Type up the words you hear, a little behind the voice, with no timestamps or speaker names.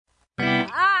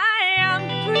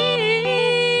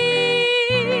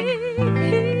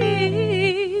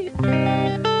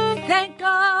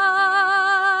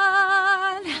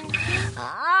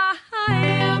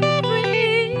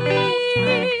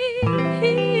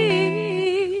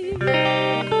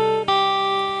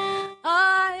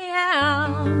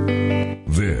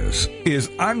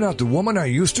I'm Not the Woman I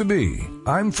Used to Be.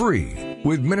 I'm Free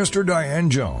with Minister Diane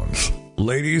Jones.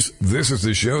 Ladies, this is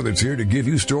the show that's here to give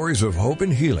you stories of hope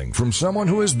and healing from someone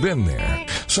who has been there,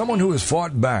 someone who has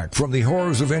fought back from the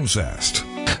horrors of incest.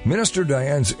 Minister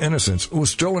Diane's innocence was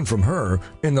stolen from her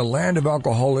in the land of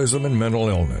alcoholism and mental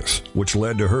illness, which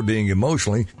led to her being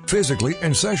emotionally, physically,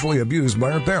 and sexually abused by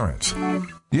her parents.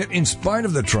 Yet, in spite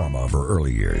of the trauma of her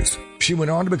early years, she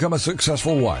went on to become a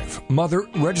successful wife, mother,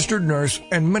 registered nurse,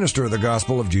 and minister of the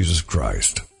gospel of Jesus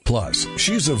Christ. Plus,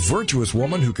 she's a virtuous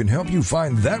woman who can help you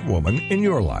find that woman in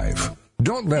your life.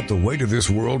 Don't let the weight of this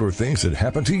world or things that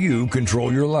happen to you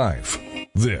control your life.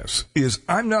 This is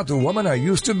I'm Not the Woman I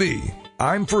Used to Be.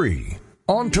 I'm Free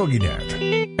on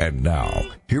TogiNet. And now,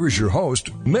 here is your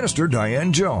host, Minister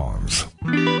Diane Jones.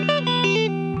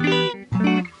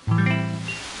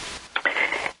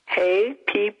 Hey,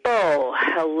 people.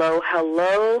 Hello,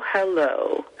 hello,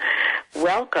 hello.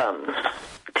 Welcome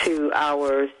to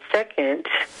our second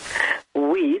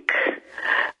week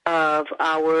of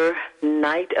our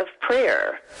night of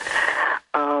prayer.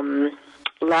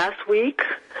 Last week,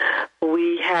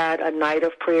 we had a night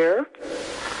of prayer,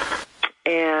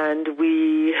 and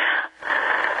we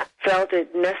felt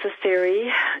it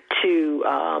necessary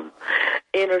to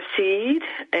intercede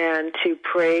and to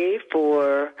pray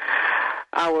for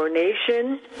our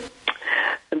nation,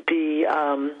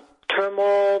 the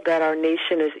turmoil that our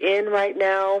nation is in right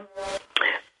now,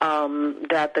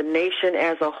 that the nation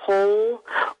as a whole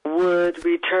would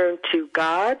return to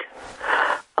God,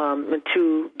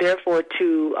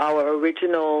 to our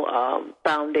original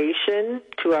foundation,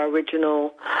 to our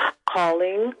original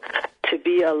calling, to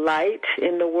be a light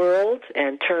in the world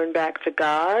and turn back to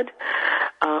God.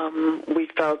 We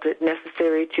felt it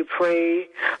necessary to pray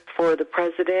for the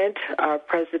president, our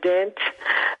president,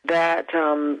 that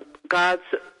God's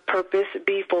purpose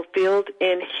be fulfilled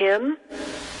in him,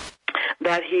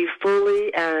 that he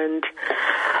fully and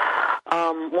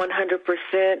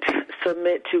 100%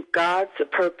 submit to God's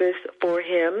purpose for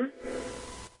him.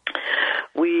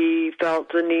 We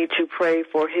felt the need to pray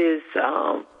for his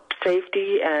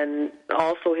safety and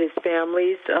also his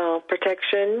family's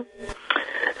protection,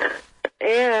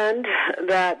 and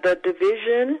that the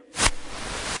division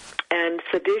and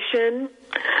sedition,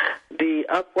 the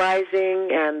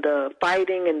uprising and the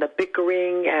fighting and the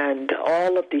bickering and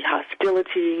all of the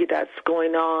hostility that's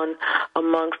going on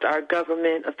amongst our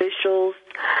government officials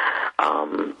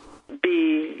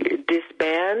be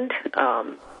disbanded,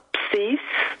 cease,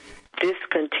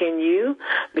 discontinue,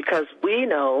 because we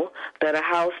know that a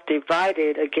house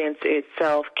divided against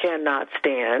itself cannot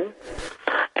stand.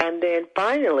 And then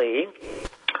finally,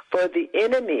 for the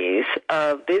enemies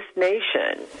of this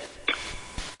nation,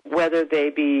 whether they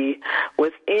be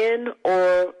within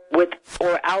or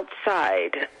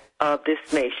outside of this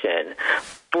nation,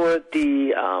 for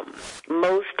the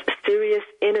most serious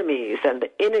enemies and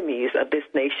the enemies of this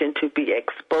nation to be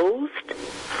exposed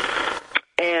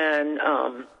and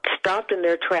stopped in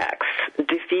their tracks,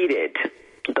 defeated.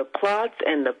 The plots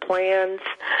and the plans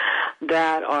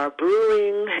that are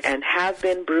brewing and have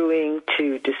been brewing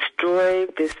to destroy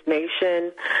this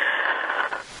nation,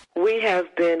 we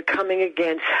have been coming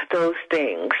against those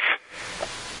things.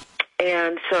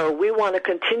 And so we want to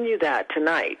continue that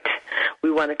tonight.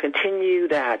 We want to continue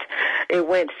that. It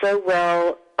went so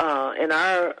well in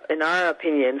our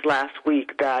opinions last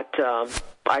week that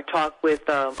I talked with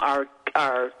our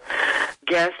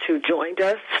guest who joined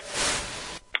us,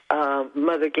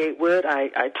 Mother Gatewood.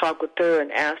 I talked with her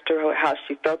and asked her how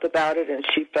she felt about it, and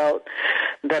she felt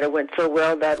that it went so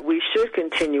well that we should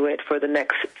continue it for the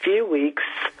next few weeks,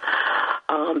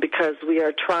 because we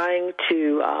are trying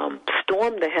to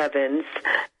storm the heavens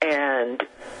and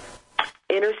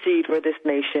intercede for this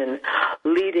nation,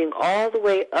 leading all the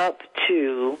way up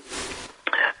to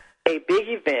a big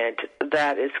event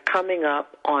that is coming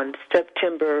up on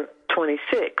September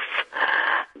 26th.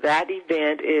 That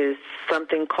event is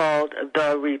something called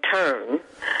The Return,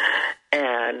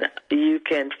 and you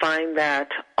can find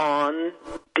that on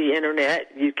the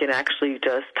internet. You can actually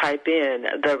just type in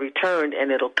The Return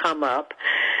and it'll come up,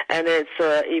 and it's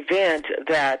an event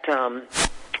that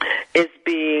is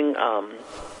being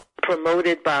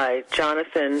promoted by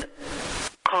Jonathan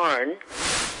Carn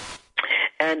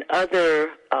and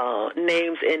other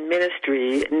names in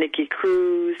ministry, Nikki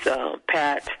Cruz,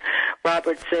 Pat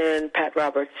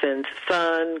Robertson's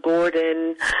son,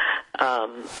 Gordon.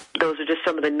 Those are just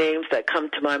some of the names that come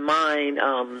to my mind.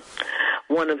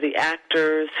 One of the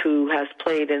actors who has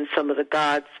played in some of the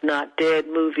God's Not Dead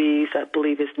movies, I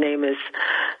believe his name is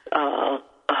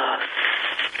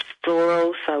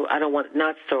Soros.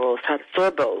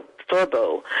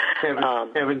 Sorbo.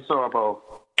 Kevin Sorbo.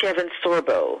 Kevin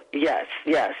Sorbo, yes.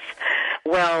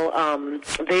 Well,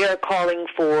 they are calling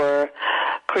for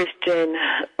Christian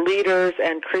leaders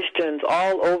and Christians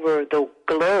all over the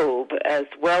globe, as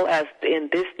well as in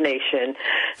this nation,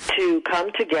 to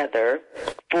come together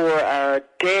for a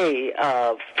day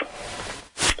of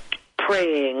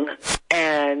praying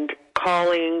and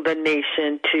calling the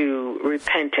nation to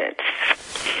repentance.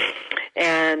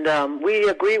 And we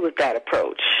agree with that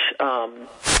approach.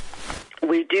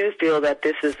 We do feel that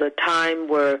this is a time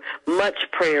where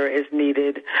much prayer is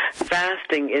needed,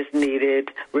 fasting is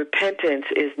needed, repentance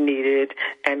is needed,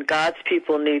 and God's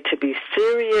people need to be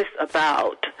serious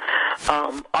about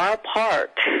our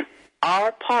part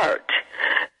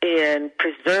in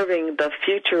preserving the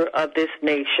future of this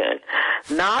nation,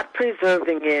 not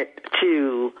preserving it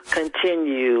to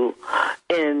continue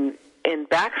in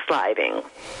backsliding,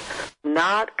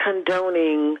 not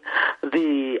condoning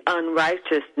the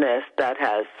unrighteousness that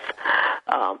has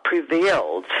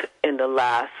prevailed in the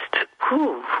last,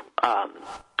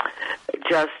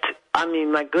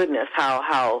 my goodness,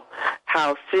 how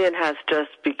sin has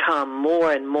just become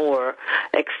more and more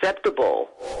acceptable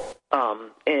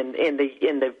in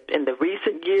the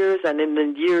recent years and in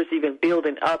the years even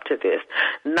building up to this.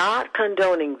 Not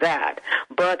condoning that,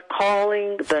 but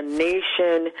calling the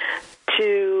nation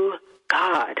to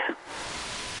God.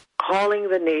 Calling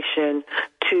the nation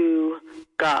to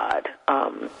God.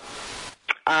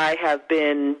 I have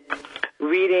been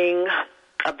reading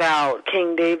about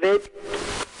King David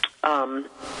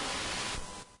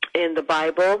in the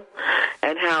Bible,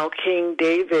 and how King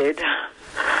David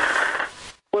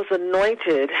was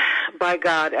anointed by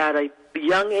God at a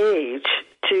young age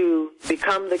to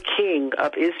become the king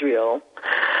of Israel.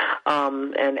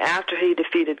 And after he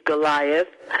defeated Goliath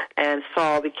and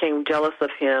Saul became jealous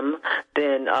of him,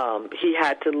 then he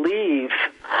had to leave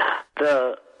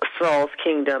Saul's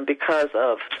kingdom because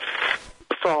of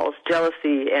Saul's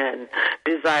jealousy and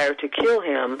desire to kill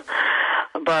him.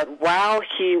 But while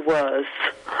he was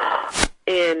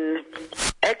in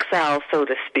exile, so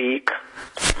to speak,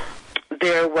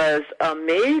 there was a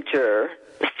major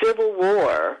civil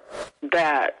war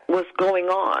that was going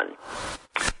on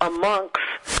amongst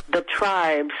the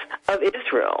tribes of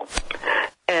Israel.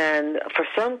 And for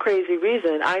some crazy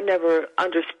reason, I never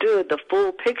understood the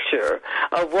full picture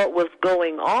of what was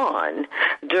going on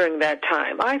during that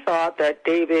time. I thought that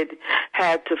David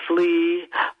had to flee,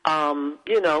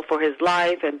 for his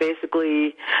life, and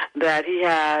basically that he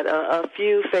had a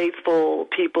few faithful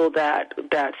people that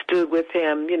stood with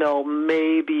him,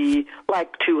 maybe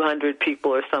like 200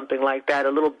 people or something like that, a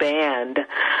little band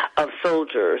of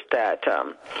soldiers that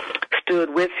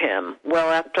stood with him.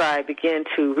 Well, after I began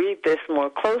to read this more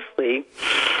closely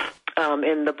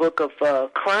in the book of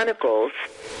Chronicles,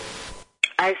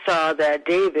 I saw that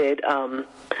David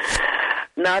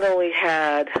not only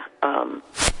had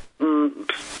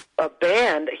a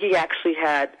band, he actually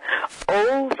had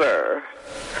over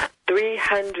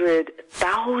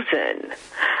 300,000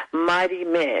 mighty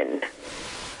men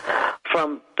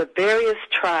from the various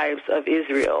tribes of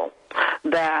Israel,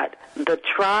 that the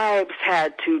tribes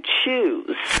had to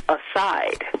choose a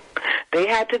side. They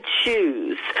had to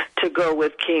choose to go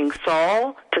with King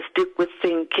Saul, to stick with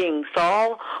King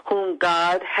Saul, whom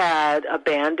God had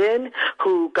abandoned,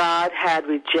 who God had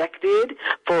rejected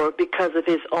because of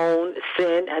his own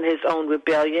sin and his own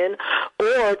rebellion,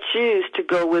 or choose to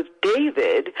go with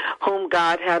David, whom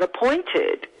God had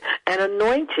appointed and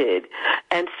anointed,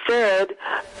 and said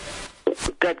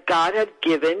that God had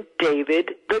given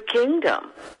David the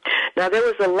kingdom. Now, there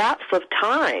was a lapse of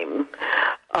time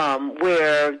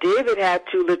where David had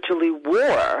to literally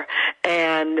war,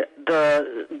 and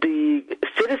the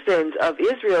citizens of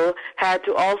Israel had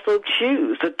to also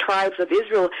choose. The tribes of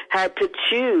Israel had to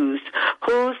choose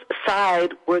whose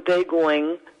side were they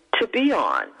going to be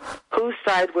on, whose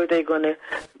side were they going to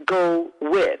go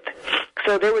with.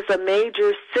 So there was a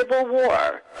major civil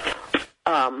war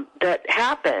that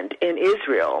happened in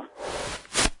Israel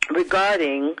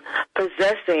regarding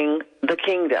possessing the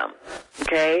kingdom.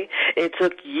 Okay? It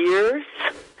took years.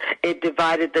 It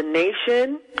divided the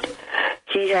nation.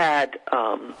 He had,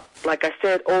 like I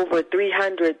said, over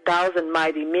 300,000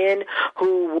 mighty men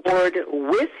who warred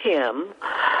with him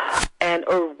and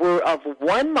were of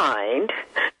one mind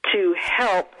to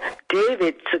help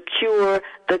David secure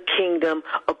the kingdom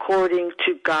according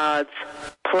to God's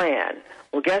plan.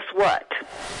 Well, guess what?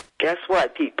 Guess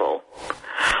what, people?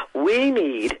 We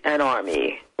need an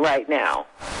army right now.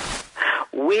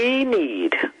 We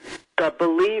need the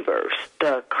believers,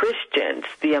 the Christians,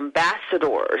 the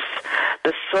ambassadors,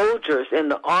 the soldiers in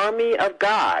the army of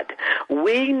God.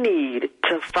 We need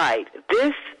to fight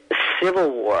this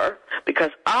civil war,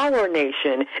 because our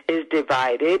nation is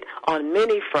divided on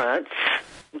many fronts.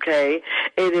 Okay,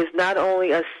 it is not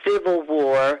only a civil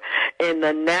war in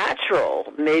the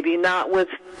natural, maybe not with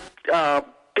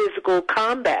physical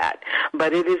combat,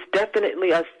 but it is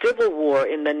definitely a civil war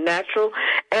in the natural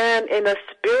and in a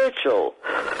spiritual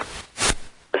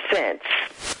sense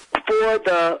for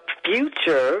the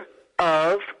future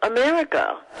of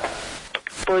America.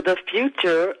 For the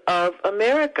future of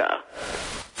America.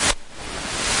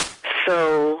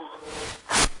 So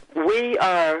we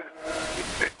are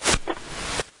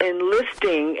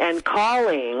enlisting and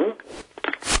calling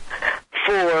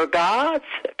for God's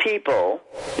people.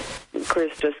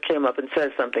 Chris just came up and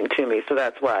said something to me, so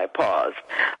that's why I paused.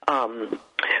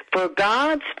 For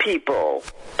God's people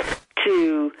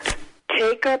to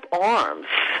take up arms,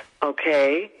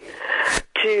 okay,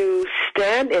 to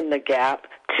stand in the gap,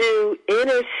 to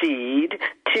intercede,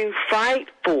 to fight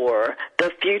for the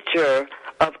future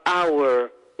of our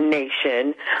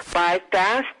nation by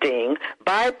fasting,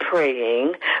 by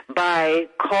praying, by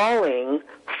calling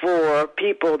for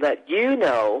people that you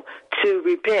know to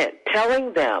repent,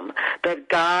 telling them that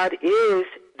God is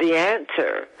the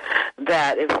answer,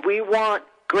 that if we want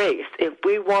grace, if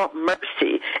we want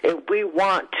mercy, if we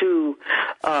want to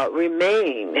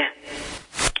remain,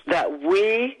 that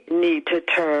we need to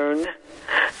turn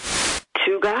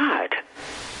to God.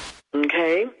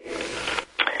 Okay?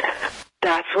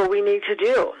 That's what we need to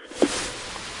do.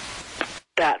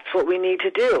 That's what we need to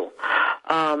do.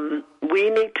 We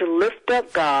need to lift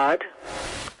up God,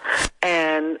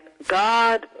 and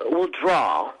God will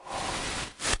draw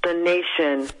the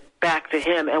nation back to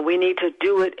Him, and we need to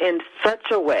do it in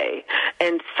such a way,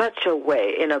 in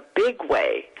a big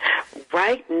way,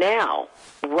 right now.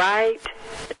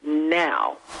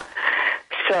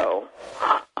 So,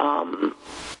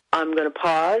 I'm going to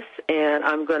pause, and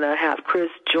I'm going to have Chris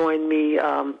join me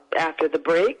after the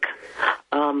break.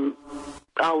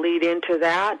 I'll lead into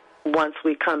that once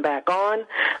we come back on,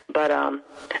 but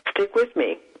stick with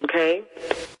me, okay?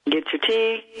 Get your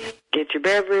tea, get your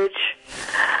beverage,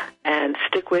 and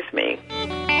stick with me.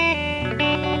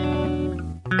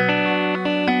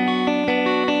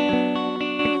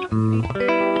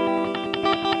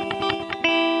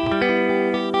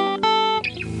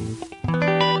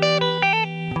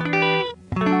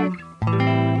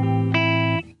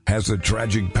 Has the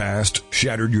tragic past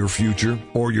shattered your future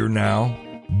or your now?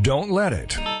 Don't let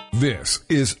it. This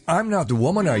is I'm Not the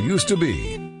Woman I Used to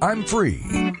Be. I'm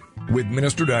Free with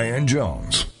Minister Diane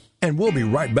Jones. And we'll be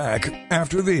right back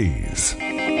after these.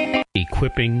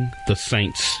 Equipping the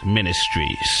Saints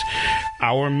Ministries.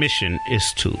 Our mission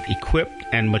is to equip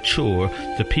and mature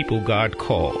the people God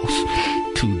calls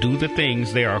to do the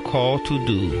things they are called to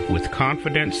do with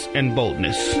confidence and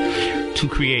boldness, to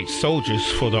create soldiers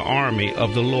for the army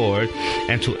of the Lord,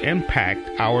 and to impact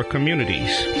our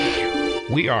communities.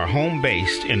 We are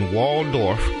home-based in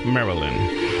Waldorf, Maryland.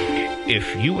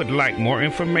 If you would like more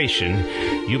information,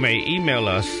 you may email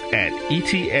us at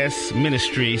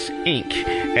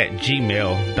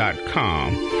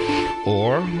etsministriesinc@gmail.com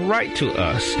or write to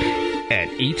us at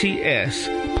ETS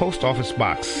Post Office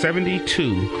Box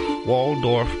 72,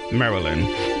 Waldorf, Maryland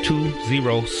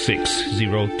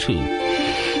 20602.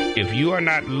 If you are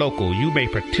not local, you may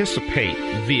participate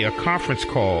via conference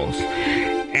calls,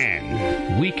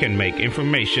 and we can make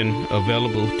information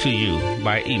available to you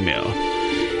by email.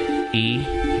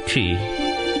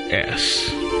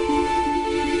 ETS.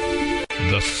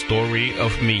 The Story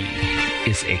of Me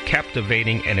is a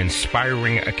captivating and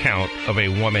inspiring account of a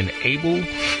woman able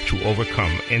to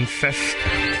overcome incest,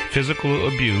 physical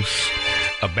abuse,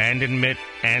 abandonment,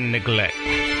 and neglect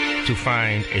to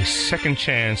find a second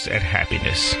chance at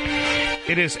happiness.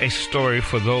 It is a story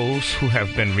for those who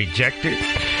have been rejected,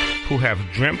 who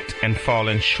have dreamt and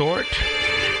fallen short,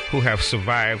 who have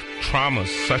survived traumas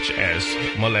such as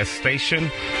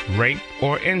molestation, rape,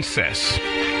 or incest.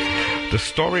 The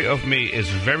Story of Me is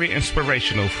very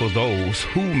inspirational for those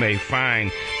who may find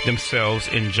themselves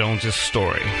in Jones's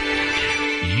story.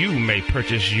 You may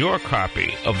purchase your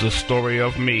copy of The Story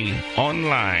of Me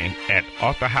online at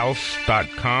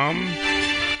authorhouse.com,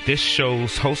 this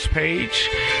show's host page,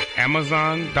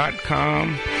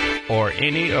 Amazon.com, or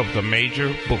any of the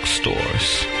major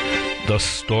bookstores. The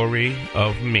Story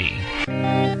of Me.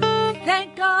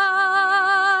 Thank God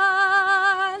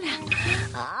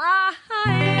I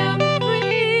am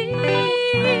free.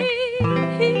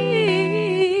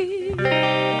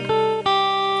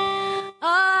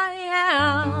 I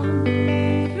am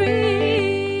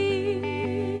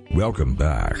free. Welcome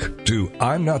back to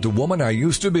I'm Not the Woman I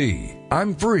Used to Be.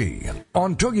 I'm Free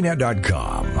on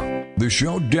TogiNet.com. the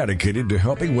show dedicated to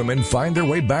helping women find their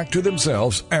way back to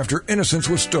themselves after innocence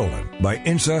was stolen by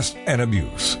incest and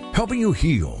abuse. Helping you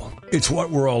heal. It's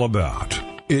what we're all about.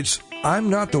 It's I'm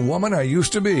Not the Woman I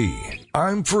Used to Be.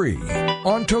 I'm Free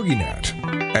on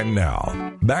TogiNet. And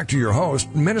now, back to your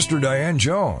host, Minister Diane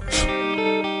Jones.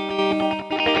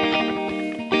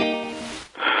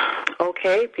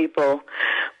 Okay, people,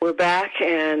 we're back,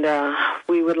 and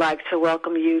we would like to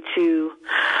welcome you to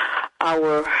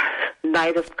our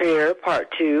Night of Prayer,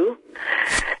 Part 2.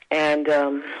 And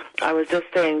I was just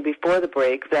saying before the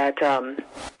break that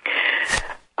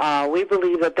we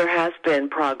believe that there has been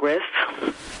progress,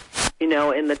 you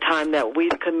know, in the time that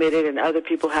we've committed and other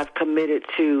people have committed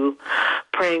to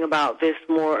praying about this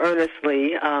more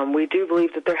earnestly. We do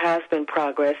believe that there has been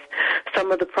progress.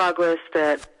 Some of the progress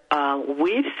that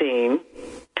we've seen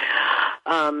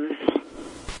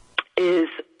is,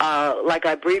 like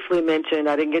I briefly mentioned,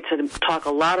 I didn't get to talk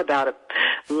a lot about it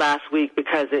last week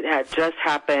because it had just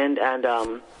happened, and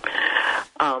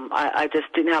I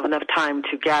just didn't have enough time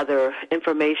to gather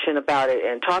information about it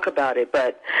and talk about it.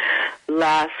 But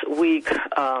last week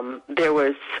there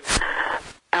was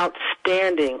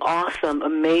outstanding, awesome,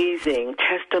 amazing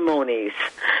testimonies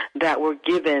that were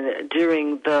given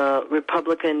during the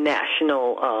Republican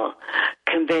National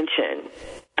Convention.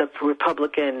 The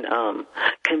Republican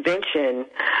Convention,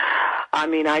 I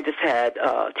mean, I just had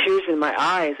tears in my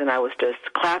eyes, and I was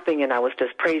just clapping, and I was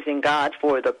just praising God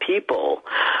for the people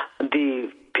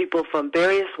from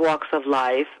various walks of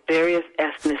life, various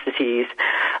ethnicities,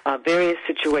 various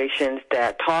situations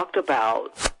that talked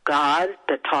about God,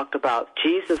 that talked about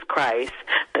Jesus Christ,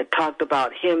 that talked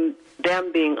about them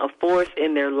being a force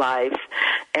in their lives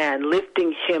and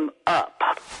lifting Him up.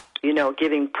 You know,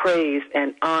 giving praise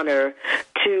and honor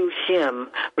to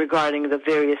Him regarding the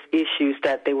various issues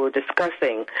that they were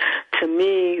discussing. To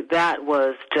me, that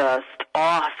was just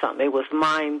awesome. It was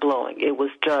mind-blowing. It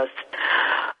was just,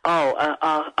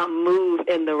 a move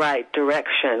in the right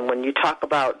direction when you talk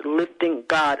about lifting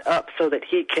God up so that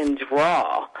He can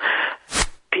draw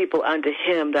people unto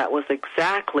Him. That was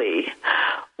exactly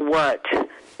what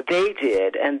they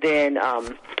did. And then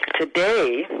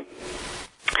today,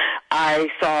 I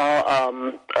saw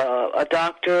a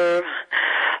doctor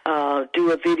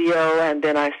do a video, and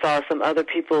then I saw some other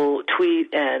people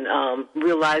tweet and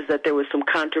realized that there was some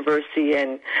controversy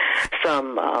and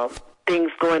some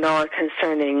things going on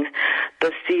concerning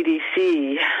the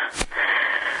CDC,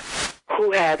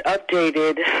 who had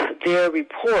updated their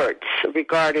reports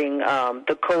regarding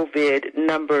the COVID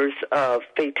numbers of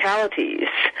fatalities,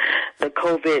 the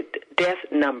COVID death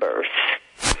numbers.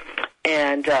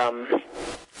 And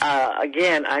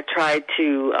again, I tried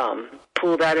to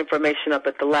pull that information up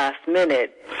at the last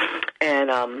minute, and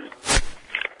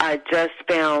I just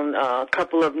found a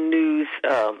couple of news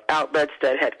outlets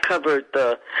that had covered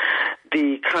the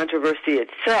controversy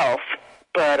itself,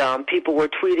 but people were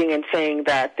tweeting and saying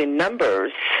that the number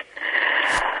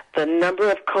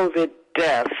of COVID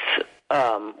deaths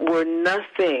were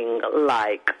nothing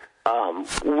like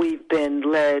we've been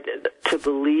led to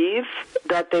believe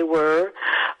that they were.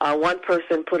 One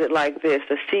person put it like this: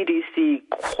 the CDC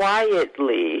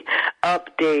quietly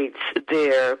updates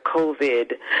their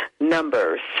COVID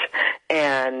numbers,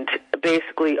 and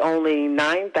basically only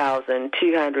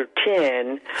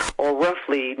 9,210, or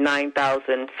roughly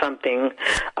 9,000 something,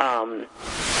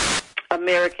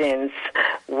 Americans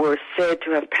were said to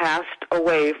have passed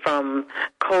away from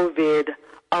COVID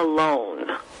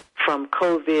alone. From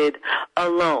COVID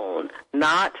alone,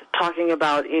 not talking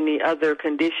about any other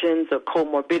conditions or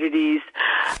comorbidities,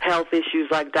 health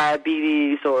issues like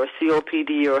diabetes or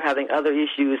COPD or having other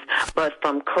issues, but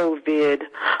from COVID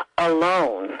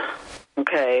alone.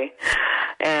 Okay,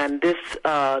 and this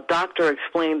doctor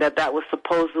explained that that was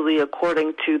supposedly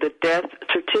according to the death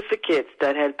certificates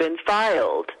that had been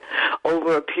filed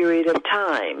over a period of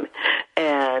time,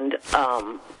 and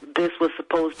this was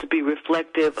supposed to be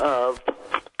reflective of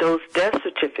those death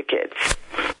certificates.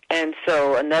 And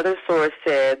so another source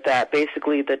said that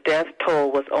basically the death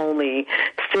toll was only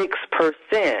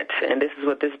 6%, and this is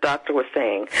what this doctor was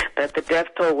saying, that the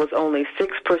death toll was only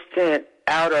 6%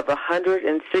 out of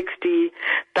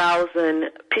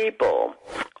 160,000 people.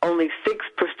 Only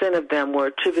 6% of them were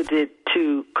attributed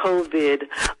to COVID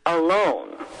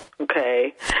alone.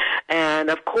 Okay? And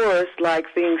of course, like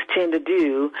things tend to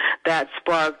do, that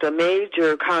sparked a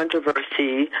major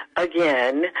controversy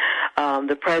again.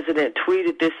 The president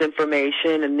tweeted this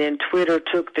information, and then Twitter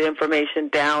took the information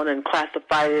down and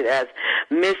classified it as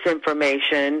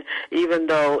misinformation, even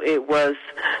though it was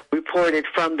reported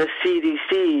from the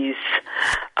CDC's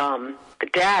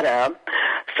data.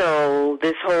 So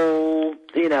this whole,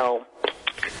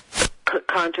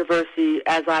 controversy,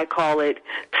 as I call it,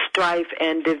 strife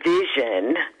and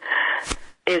division,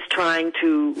 is trying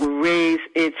to raise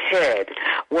its head.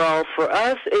 Well, for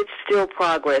us, it's still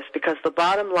progress, because the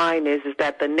bottom line is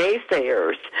that the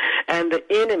naysayers and the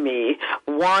enemy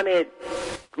wanted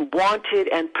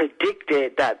and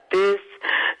predicted that this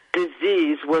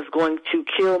disease was going to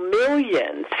kill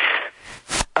millions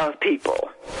of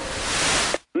people.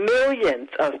 Millions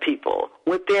of people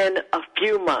within a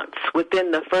few months,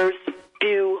 within the first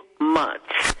few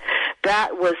months.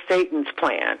 That was Satan's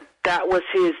plan. That was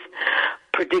his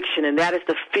prediction, and that is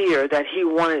the fear that he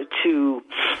wanted to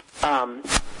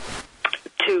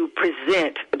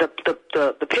present,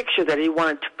 the picture that he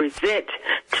wanted to present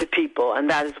to people, and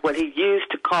that is what he used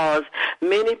to cause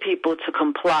many people to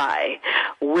comply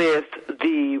with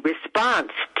the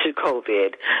response to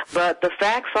COVID. But the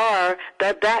facts are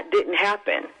that that didn't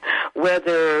happen.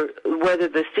 Whether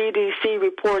the CDC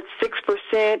reports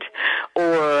 6%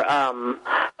 or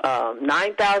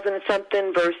 9,000 and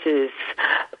something versus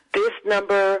this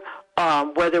number,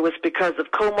 whether it was because of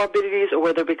comorbidities or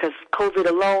whether because of COVID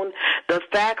alone, the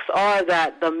facts are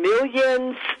that the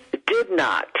millions did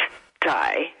not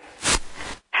die,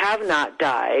 have not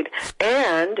died,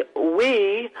 and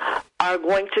we are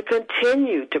going to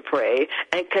continue to pray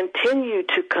and continue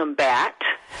to combat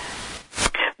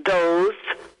those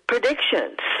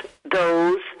predictions.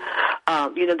 Those,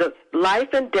 the life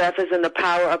and death is in the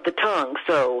power of the tongue.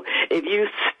 So if you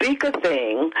speak a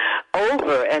thing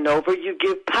over and over, you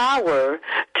give power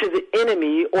to the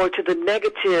enemy or to the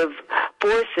negative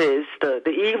forces, the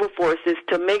evil forces,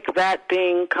 to make that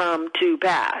thing come to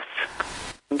pass.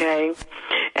 Okay?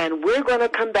 And we're going to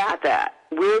combat that.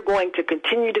 We're going to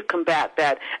continue to combat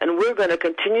that, and we're going to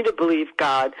continue to believe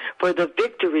God for the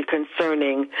victory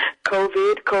concerning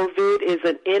COVID. COVID is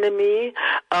an enemy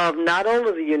of not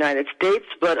only the United States,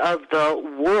 but of the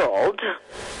world,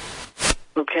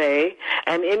 okay?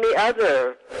 And any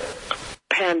other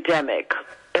epidemic,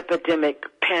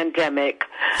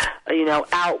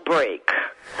 outbreak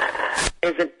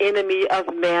is an enemy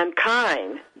of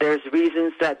mankind. There's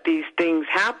reasons that these things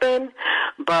happen,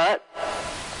 but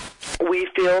we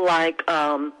feel like,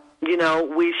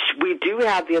 we do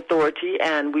have the authority,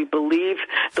 and we believe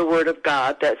the word of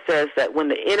God that says that when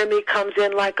the enemy comes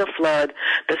in like a flood,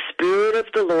 the Spirit of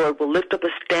the Lord will lift up a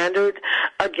standard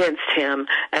against him,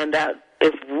 and that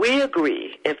if we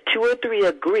agree, if 2 or 3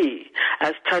 agree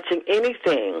as touching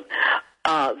anything,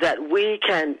 that we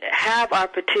can have our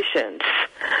petitions.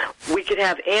 We can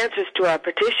have answers to our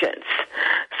petitions.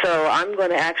 So I'm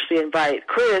going to actually invite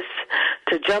Chris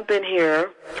to jump in here,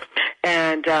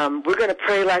 and we're going to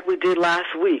pray like we did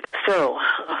last week. So,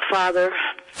 Father,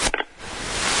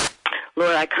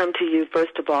 Lord, I come to you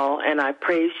first of all, and I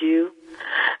praise you,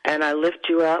 and I lift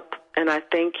you up, and I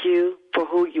thank you for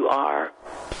who you are.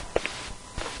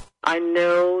 I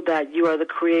know that you are the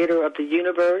creator of the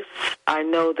universe. I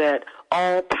know that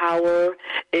all power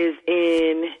is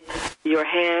in your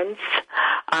hands.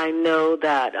 I know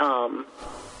that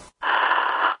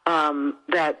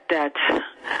that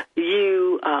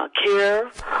you care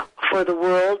for the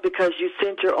world because you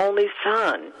sent your only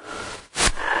Son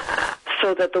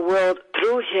so that the world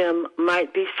through him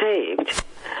might be saved.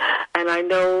 And I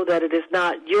know that it is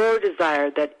not your desire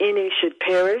that any should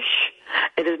perish.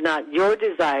 It is not your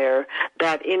desire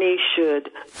that any should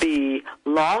be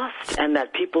lost and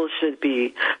that people should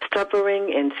be suffering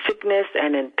in sickness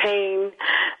and in pain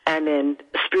and in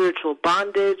spiritual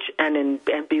bondage and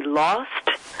be lost.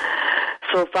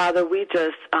 So, Father, we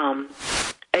just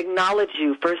acknowledge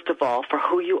you, first of all, for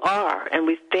who you are, and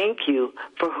we thank you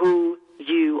for who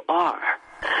you are.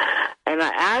 And I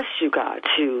ask you, God,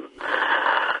 to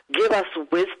give us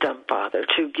wisdom, Father,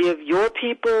 to give your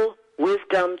people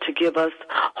wisdom, to give us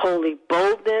holy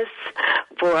boldness,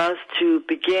 for us to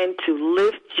begin to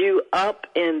lift you up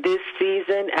in this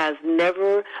season as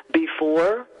never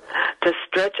before, to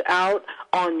stretch out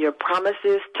on your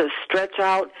promises, to stretch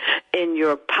out in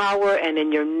your power and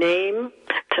in your name,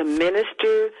 to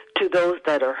minister to those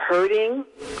that are hurting.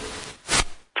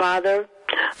 Father,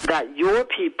 that your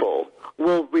people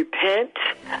will repent,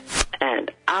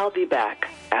 and I'll be back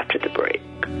after the break.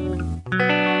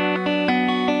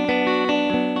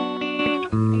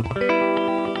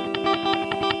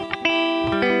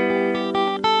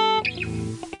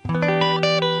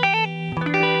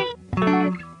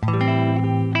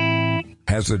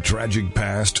 Has the tragic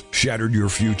past shattered your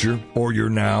future or your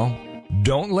now?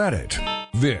 Don't let it.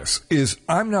 This is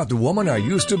I'm Not the Woman I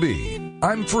Used to Be.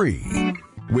 I'm Free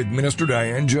with Minister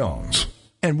Diane Jones.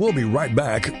 And we'll be right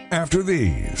back after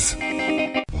these.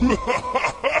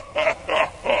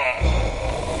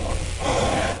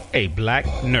 A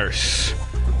black nurse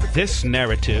This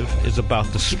narrative is about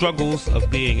the struggles of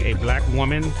being a black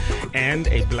woman and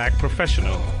a black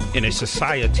professional in a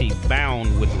society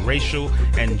bound with racial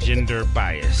and gender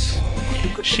bias.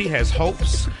 She has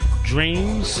hopes,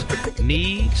 dreams,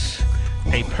 needs,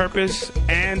 a purpose,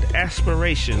 and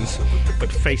aspirations,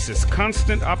 but faces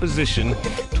constant opposition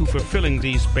to fulfilling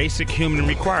these basic human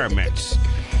requirements.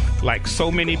 Like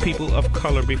so many people of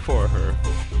color before her,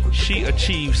 she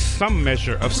achieves some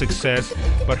measure of success,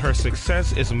 but her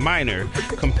success is minor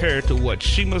compared to what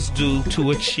she must do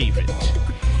to achieve it.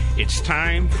 It's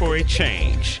time for a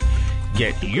change.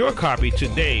 Get your copy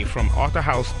today from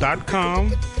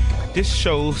authorhouse.com, this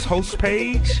show's host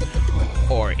page,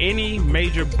 or any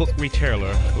major book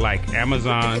retailer like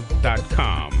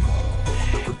Amazon.com.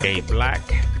 A Black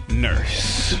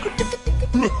Nurse.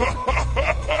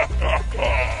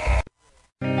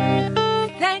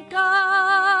 Thank God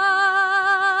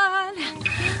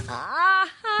I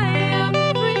am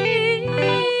free.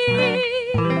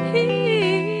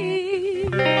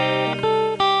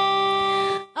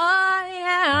 I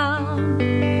am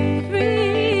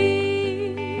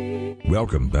free.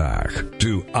 Welcome back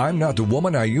to I'm Not the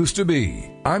Woman I Used to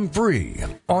Be. I'm Free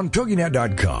on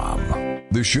TogiNet.com,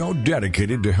 the show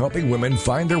dedicated to helping women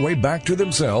find their way back to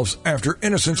themselves after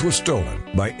innocence was stolen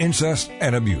by incest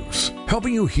and abuse.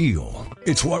 Helping you heal.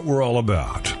 It's what we're all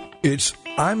about. It's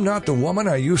I'm Not the Woman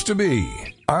I Used to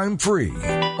Be. I'm Free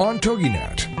on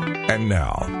TogiNet. And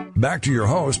now, back to your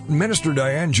host, Minister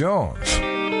Diane Jones.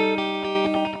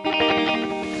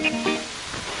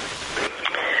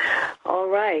 All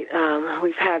right.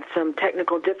 We've had some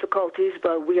technical difficulties,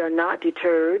 but we are not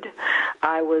deterred.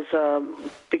 I was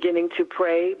beginning to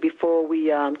pray before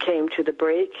we came to the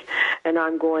break, and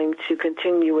I'm going to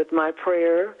continue with my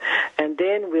prayer, and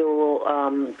then we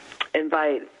will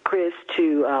invite Chris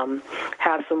to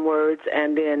have some words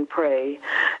and then pray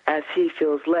as he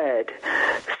feels led.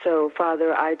 So,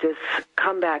 Father, I just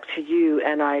come back to you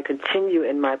and I continue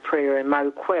in my prayer and my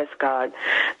request, God,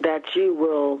 that you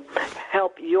will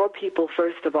help your people,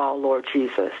 first of all, Lord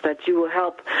Jesus, that you will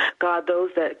help, God, those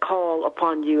that call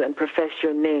upon you and profess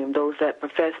your name, those that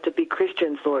profess to be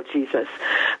Christians, Lord Jesus,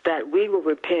 that we will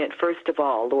repent, first of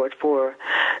all, Lord, for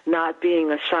not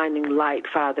being a shining light,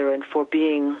 Father, and for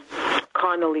being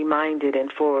carnally minded,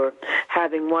 and for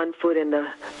having one foot in the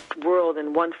world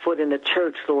and one foot in the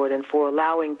church, Lord, and for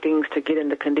allowing things to get in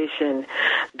the condition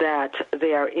that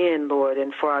they are in, Lord,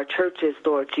 and for our churches,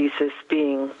 Lord Jesus,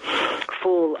 being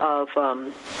full of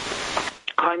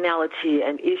carnality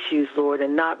and issues, Lord,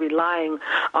 and not relying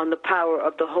on the power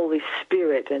of the Holy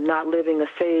Spirit and not living a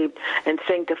saved and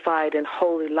sanctified and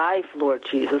holy life, Lord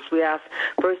Jesus. We ask,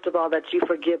 first of all, that you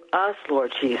forgive us,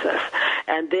 Lord Jesus,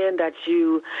 and then that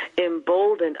you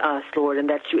embolden us, Lord, and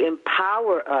that you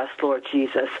empower us, Lord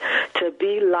Jesus, to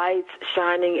be lights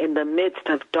shining in the midst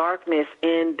of darkness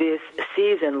in this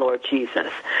season, Lord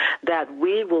Jesus, that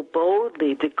we will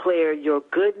boldly declare your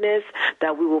goodness,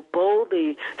 that we will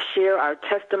boldly share our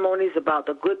testimonies about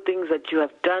the good things that you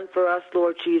have done for us,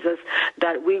 Lord Jesus,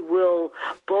 that we will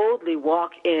boldly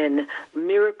walk in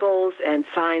miracles and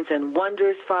signs and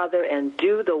wonders, Father, and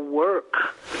do the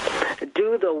work,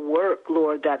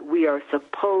 Lord, that we are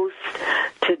supposed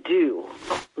to do,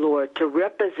 Lord, to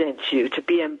represent you, to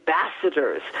be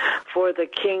ambassadors for the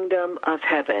kingdom of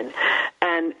heaven.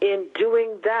 And in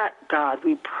doing that, God,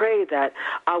 we pray that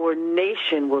our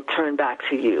nation will turn back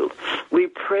to you. We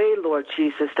pray, Lord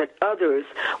Jesus, that others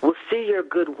will see your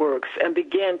good works and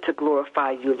begin to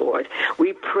glorify you, Lord.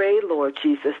 We pray, Lord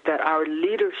Jesus, that our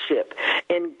leadership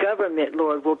in government,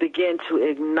 Lord, will begin to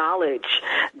acknowledge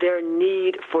their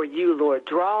need for you, Lord.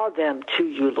 Draw them to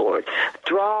you, Lord.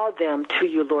 Draw them to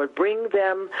you, Lord. Bring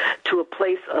them to a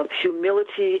place of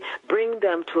humility. Bring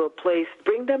them to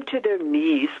their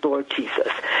knees, Lord Jesus.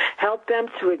 Help them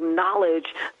to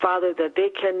acknowledge, Father, that they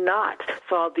cannot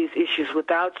solve these issues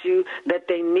without you, that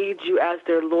they need you as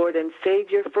their Lord and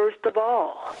Savior first of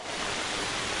all.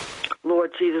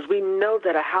 Lord Jesus, we know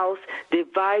that a house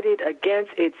divided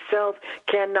against itself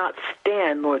cannot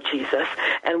stand, Lord Jesus.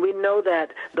 And we know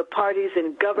that the parties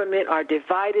in government are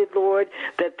divided, Lord,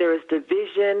 that there is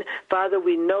division. Father,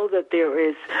 we know that there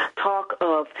is talk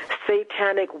of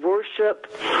satanic worship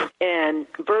and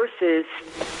versus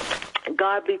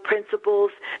godly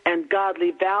principles and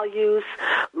godly values.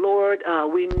 Lord,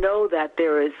 we know that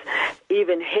there is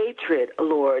even hatred,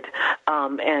 Lord,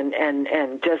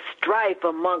 and just strife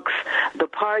amongst the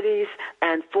parties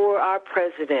and for our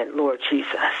president, Lord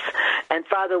Jesus. And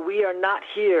Father, we are not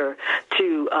here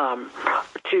to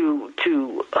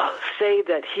say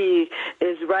that he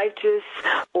is righteous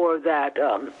or that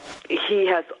he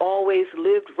has always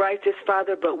lived righteous,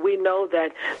 Father, but we know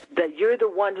that you're the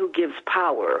one who gives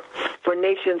power for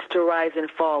nations to rise and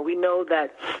fall. We know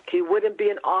that he wouldn't be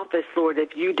in office, Lord,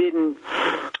 if you didn't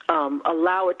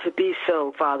allow it to be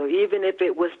so, Father. Even if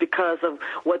it was because of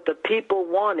what the people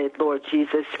wanted, Lord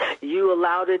Jesus, you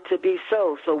allowed it to be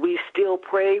so. So we still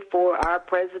pray for our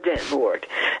president, Lord.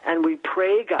 And we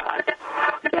pray, God,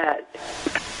 that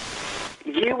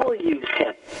you will use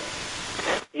him.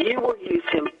 You will use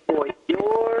him for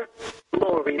your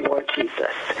glory, Lord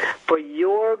Jesus. For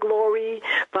your glory,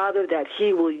 Father, that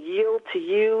he will yield to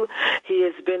you. He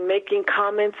has been making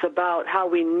comments about how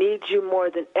we need you more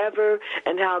than ever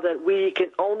and how that we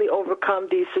can only overcome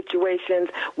these situations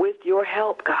with your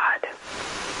help, God.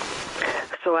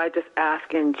 So I just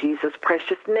ask in Jesus'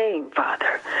 precious name,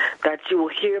 Father, that you will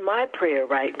hear my prayer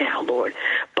right now, Lord.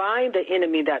 Bind the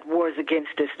enemy that wars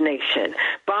against this nation.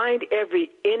 Bind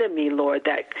every enemy, Lord,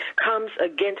 that comes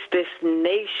against this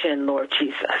nation, Lord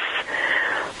Jesus.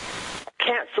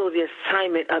 Cancel the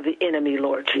assignment of the enemy,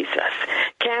 Lord Jesus.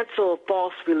 Cancel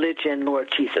false religion,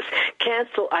 Lord Jesus.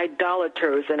 Cancel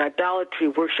idolaters and idolatry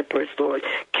worshipers, Lord.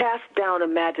 Cast down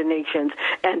imaginations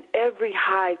and every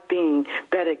high thing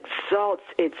that exalts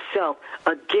itself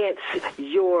against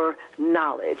your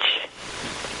knowledge.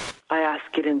 I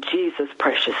ask it in Jesus'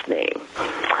 precious name.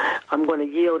 I'm going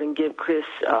to yield and give Chris.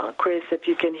 Chris, if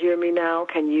you can hear me now,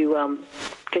 can you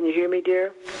hear me,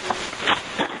 dear?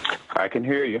 I can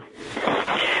hear you.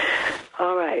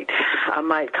 All right. I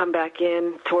might come back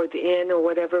in toward the end or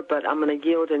whatever, but I'm going to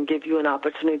yield and give you an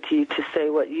opportunity to say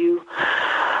what you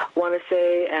want to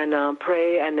say and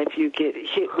pray. And if you get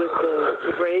hit with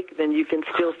the break, then you can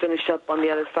still finish up on the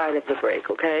other side of the break,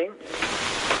 okay?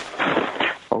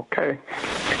 Okay.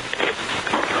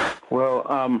 Well,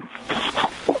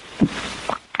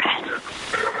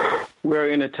 we're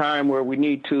in a time where we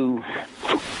need to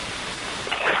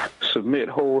submit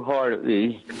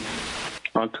wholeheartedly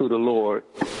unto the Lord.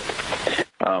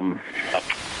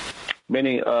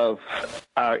 Many of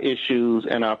our issues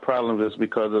and our problems is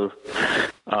because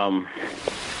of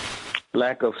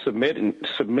lack of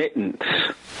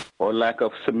submittance or lack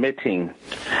of submitting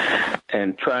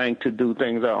and trying to do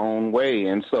things our own way.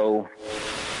 And so,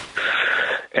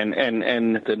 and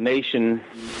the nation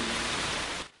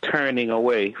turning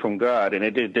away from God, and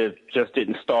it just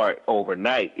didn't start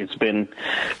overnight. It's been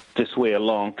this way a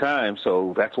long time,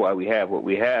 so that's why we have what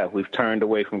we have. We've turned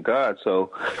away from God,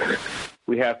 so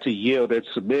we have to yield and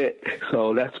submit.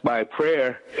 So that's my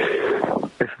prayer,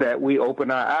 is that we open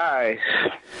our eyes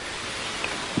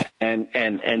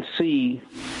and see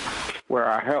where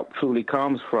our help truly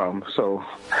comes from. So,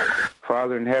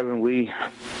 Father in heaven, we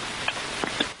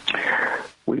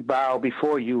bow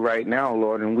before you right now,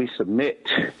 Lord, and we submit.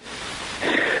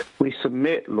 We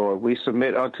submit, Lord. We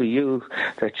submit unto you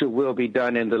that your will be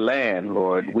done in the land,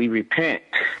 Lord. We repent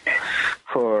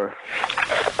for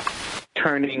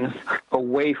turning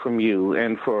away from you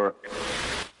and for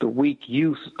the weak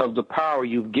use of the power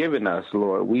you've given us,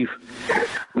 Lord. We've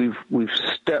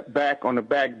stepped back on the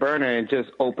back burner and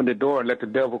just opened the door and let the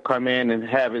devil come in and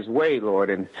have his way, Lord.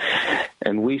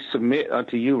 And we submit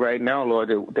unto you right now, Lord,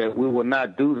 that we will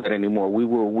not do that anymore. We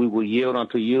will yield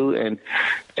unto you and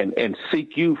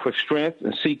seek you for strength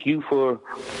and seek you for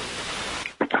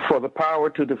the power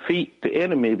to defeat the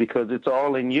enemy, because it's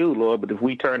all in you, Lord. But if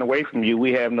we turn away from you,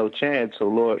 we have no chance. So,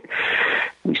 Lord,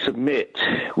 we submit.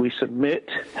 We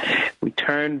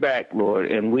turn back, Lord,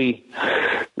 and we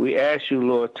ask you,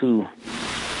 Lord, to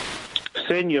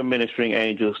send your ministering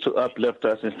angels to uplift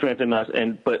us and strengthen us,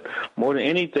 but more than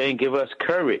anything, give us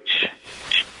courage.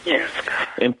 Yes.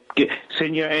 And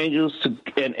send your angels to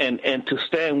and to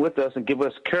stand with us and give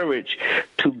us courage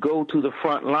to go to the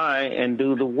front line and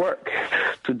do the work,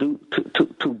 to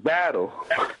battle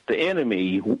the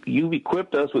enemy. You've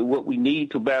equipped us with what we need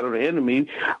to battle the enemy,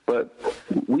 but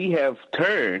we have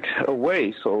turned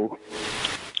away. So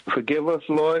forgive us,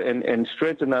 Lord, and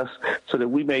strengthen us so that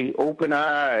we may open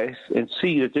our eyes and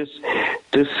see that this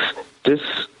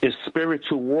is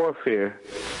spiritual warfare,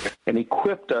 and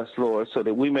equipped us, Lord, so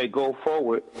that we may go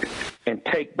forward and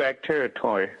take back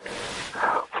territory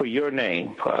for your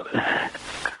name, Father.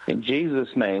 In Jesus'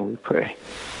 name we pray.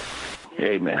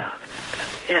 Amen.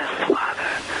 Yes,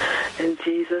 Father. In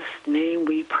Jesus' name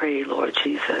we pray, Lord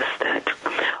Jesus, that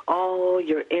all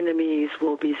your enemies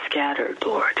will be scattered,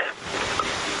 Lord.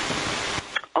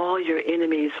 All your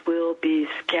enemies will be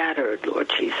scattered, Lord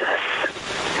Jesus.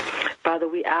 Father,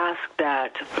 we ask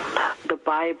that the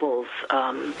Bibles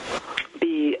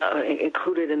be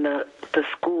included in the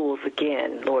schools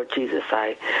again, Lord Jesus.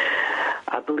 I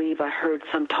believe I heard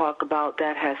some talk about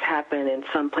that has happened in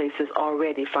some places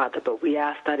already, Father, but we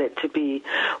ask that it to be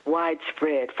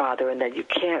widespread, Father, and that you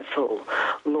cancel,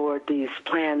 Lord, these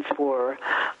plans for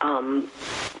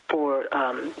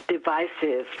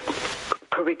divisive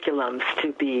curriculums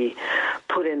to be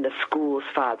put in the schools,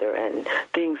 Father, and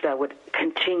things that would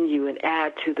continue and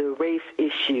add to the race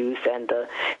issues and the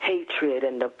hatred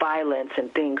and the violence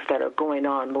and things that are going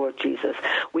on, Lord Jesus.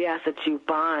 We ask that you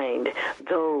bind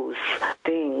those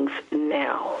things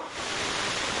now,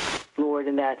 Lord,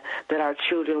 and that our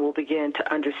children will begin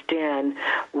to understand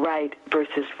right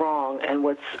versus wrong and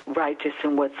what's righteous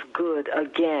and what's good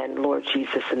again, Lord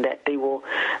Jesus, and that they will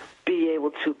be able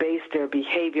to base their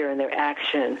behavior and their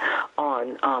action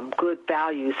on good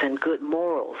values and good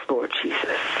morals, Lord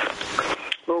Jesus.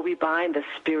 Lord, we bind the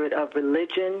spirit of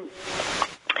religion.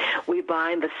 We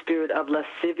bind the spirit of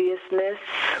lasciviousness.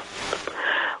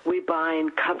 We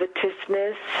bind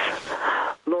covetousness.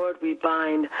 Lord, we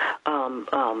bind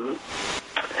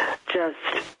just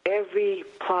every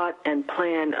plot and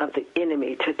plan of the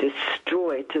enemy to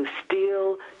destroy, to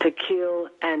steal, to kill,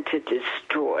 and to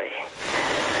destroy.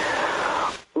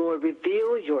 Lord,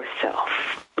 reveal yourself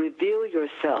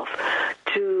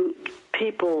to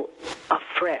people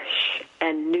afresh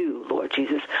and new, Lord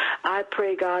Jesus. I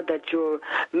pray, God, that your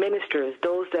ministers,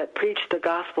 those that preach the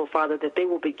gospel, Father, that they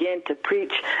will begin to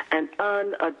preach an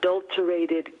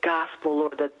unadulterated gospel,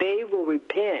 Lord, that they will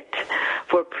repent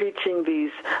for preaching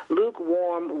these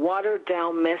lukewarm,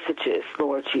 watered-down messages,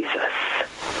 Lord Jesus,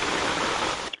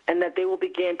 and that they will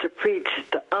begin to preach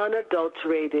the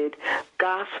unadulterated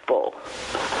gospel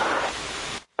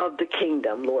of the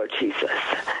kingdom, Lord Jesus,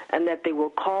 and that they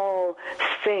will call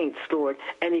saints, Lord,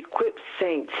 and equip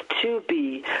saints to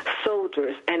be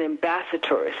soldiers and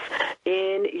ambassadors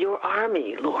in your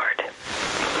army, Lord.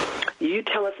 You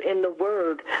tell us in the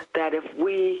word that if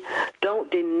we don't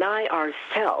deny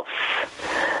ourselves,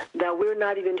 that we're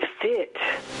not even fit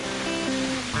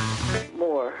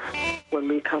more when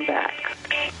we come back.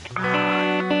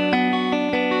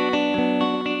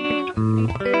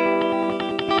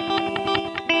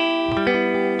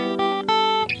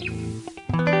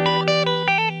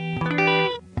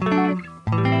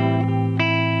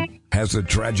 Has a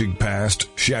tragic past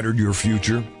shattered your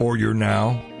future or your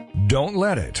now? Don't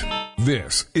let it.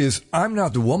 This is I'm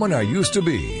Not the Woman I Used to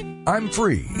Be. I'm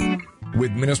Free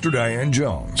with Minister Diane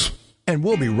Jones. And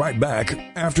we'll be right back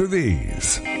after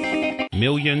these.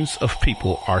 Millions of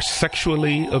people are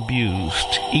sexually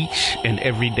abused each and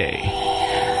every day,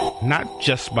 not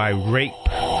just by rape,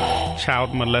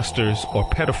 child molesters, or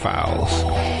pedophiles,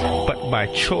 but by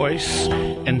choice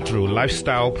and through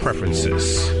lifestyle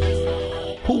preferences.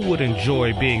 Who would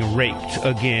enjoy being raped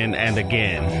again and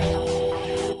again?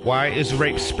 Why is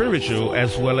rape spiritual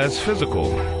as well as physical?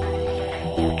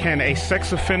 Can a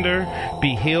sex offender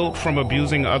be healed from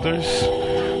abusing others?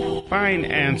 Find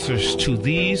answers to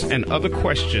these and other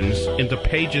questions in the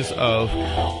pages of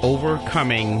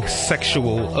Overcoming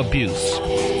Sexual Abuse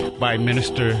by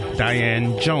Minister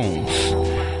Diane Jones.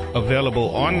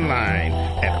 Available online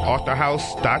at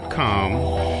authorhouse.com,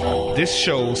 this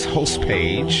show's host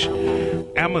page,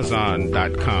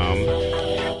 Amazon.com,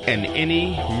 and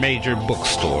any major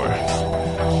bookstore.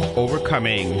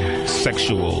 Overcoming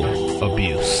Sexual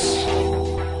Abuse.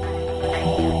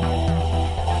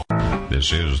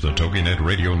 This is the TogiNet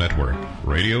Radio Network,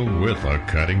 radio with a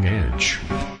cutting edge.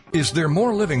 Is there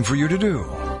more living for you to do?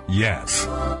 Yes.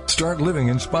 Start living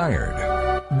inspired.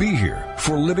 Be here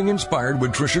for Living Inspired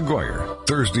with Tricia Goyer,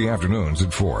 Thursday afternoons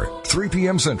at 4, 3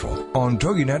 p.m. Central on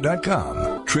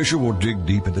TogiNet.com. Tricia will dig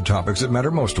deep into topics that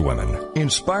matter most to women,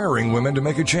 inspiring women to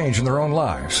make a change in their own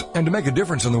lives and to make a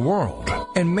difference in the world,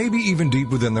 and maybe even deep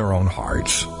within their own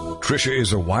hearts. Tricia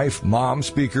is a wife, mom,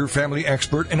 speaker, family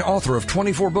expert, and author of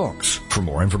 24 books. For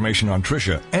more information on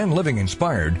Tricia and Living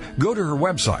Inspired, go to her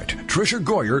website, Tricia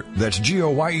Goyer, that's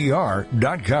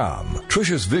Goyer.com.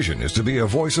 Tricia's vision is to be a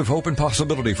voice of hope and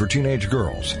possibility for teenage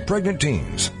girls, pregnant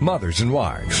teens, mothers, and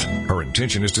wives. Her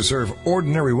intention is to serve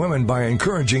ordinary women by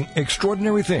encouraging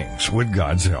extraordinary things with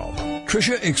God's help.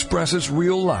 Tricia expresses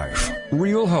real life,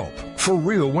 real hope for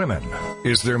real women.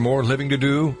 Is there more living to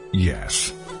do?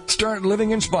 Yes. Start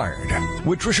Living Inspired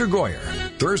with Tricia Goyer,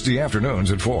 Thursday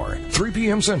afternoons at 4, 3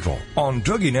 p.m. Central on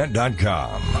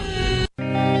TogiNet.com.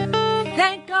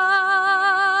 Thank God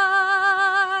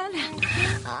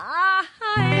I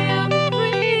am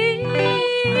free.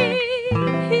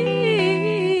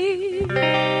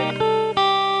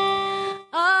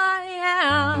 I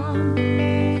am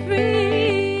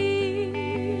free.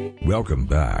 Welcome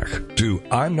back to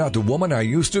I'm Not the Woman I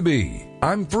Used to Be.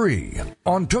 I'm Free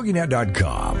on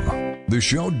TogiNet.com. The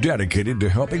show dedicated to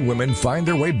helping women find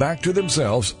their way back to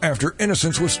themselves after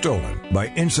innocence was stolen by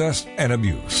incest and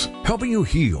abuse. Helping you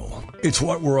heal. It's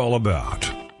what we're all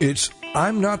about. It's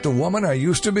I'm Not the Woman I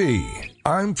Used to Be.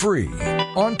 I'm Free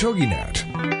on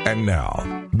TogiNet. And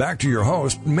now, back to your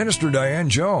host, Minister Diane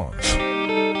Jones.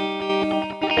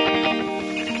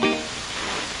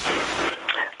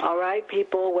 All right,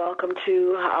 people, welcome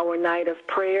to our night of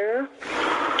prayer.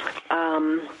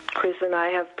 Chris and I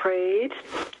have prayed,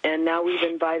 and now we've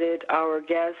invited our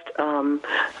guest,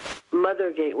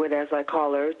 Mother Gatewood, as I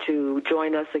call her, to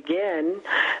join us again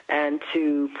and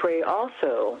to pray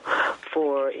also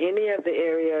for any of the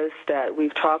areas that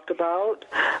we've talked about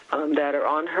that are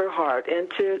on her heart, and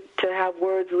to have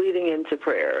words leading into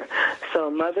prayer.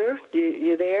 So, Mother,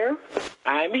 you there?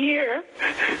 I'm here.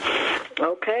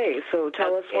 Okay, so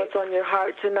tell us what's on your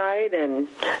heart tonight, and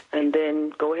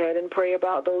then go ahead and pray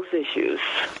about those issues.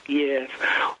 Yes.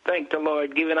 Thank the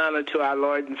Lord. Giving honor to our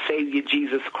Lord and Savior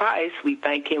Jesus Christ, we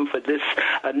thank him for this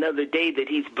another day that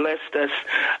he's blessed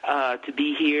us to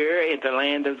be here in the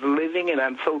land of the living, and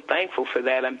I'm so thankful for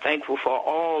that. I'm thankful for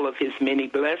all of his many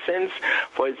blessings,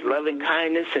 for his loving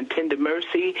kindness and tender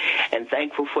mercy, and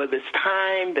thankful for this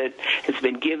time that has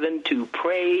been given to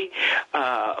pray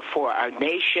for our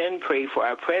nation, pray for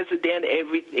our president,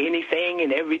 anything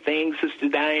and everything Sister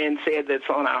Diane said that's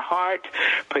on our heart,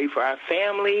 pray for our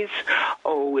families.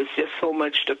 Oh, it's just so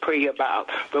much to pray about.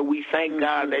 But we thank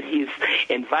God that he's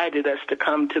invited us to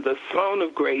come to the throne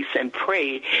of grace and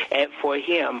pray for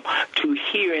him to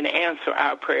hear and answer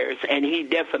our prayers, and he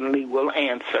definitely will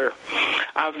answer.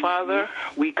 Our Father,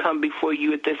 we come before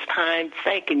you at this time,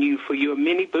 thanking you for your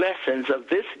many blessings of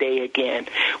this day again.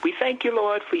 We thank you,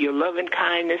 Lord, for your loving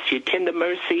kindness, your tender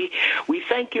mercy. We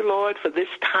thank you, Lord, for this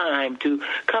time to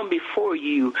come before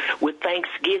you with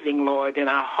thanksgiving, Lord, in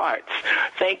our hearts.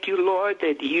 Thank you, Lord,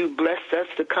 that you blessed us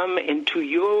to come into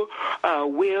your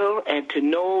will and to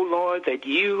know, Lord, that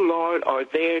you, Lord, are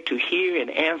there to hear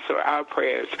and answer our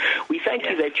prayers. We thank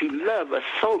you that you love us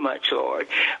so much, Lord.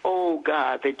 Oh,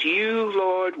 God, that you,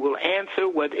 Lord, will answer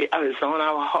what is on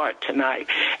our heart tonight.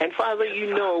 And, Father,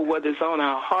 you know what is on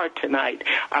our heart tonight.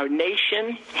 Our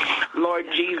nation, Lord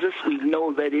Jesus, we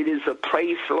know that it is a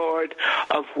place, Lord,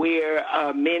 of where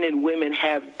men and women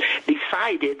have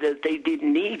decided that they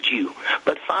didn't need you.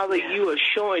 But, Father, you are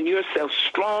showing yourself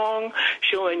strong,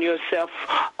 showing yourself,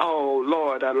 oh,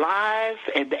 Lord, alive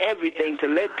and everything to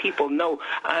let people know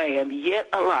I am yet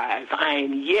alive. I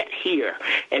am yet here.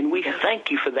 And we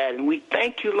thank you for that. And we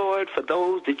thank you, Lord, for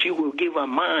those that you will give a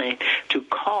mind to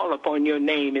call upon your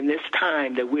name in this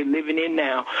time that we're living in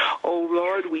now. Oh,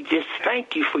 Lord, we just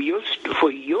thank you for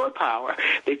your power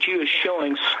that you are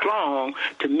showing strong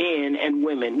to men and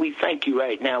women. We thank you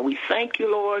right now. We thank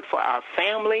you, Lord, for our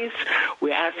families.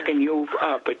 We're asking your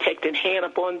protecting hand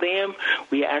upon them.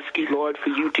 We ask you, Lord, for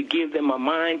you to give them a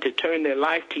mind to turn their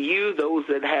life to you, those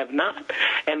that have not.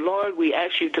 And, Lord, we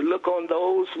ask you to look on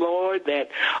those, Lord, that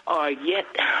are yet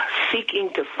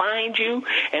seeking to find you.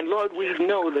 And, Lord, we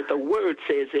know that the word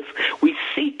says if we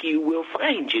seek you, we'll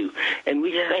find you. And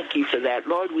we thank you for that.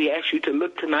 Lord, we ask you to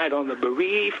look tonight on the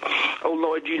bereaved. Oh,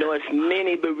 Lord, you know it's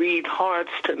many bereaved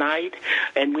hearts tonight.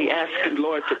 And we ask you,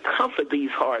 Lord, to comfort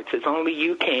these hearts as only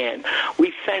you can.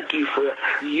 We thank you for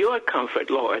your comfort,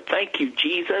 Lord. Thank you,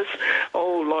 Jesus.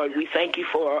 Oh, Lord, we thank you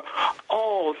for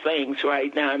all things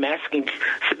right now. I'm asking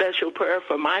special prayer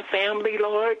for my family,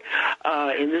 Lord,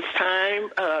 in this time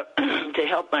to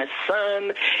help my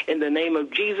son in the name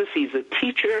of Jesus. He's a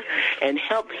teacher, and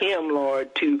help him,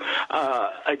 Lord, to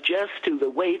adjust to the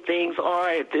way things are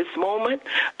at this moment,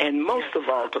 and most of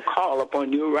all, to call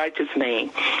upon your righteous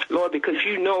name, Lord, because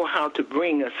you know how to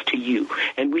bring us to you,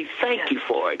 and we thank you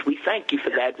for it. We thank you for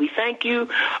that. We thank you,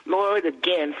 Lord,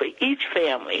 again, for each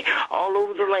family all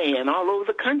over the land, all over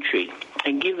the country,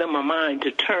 and give them a mind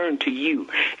to turn to you.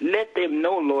 Let them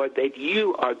know, Lord, that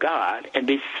you are God, and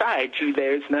besides you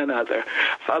there is none other.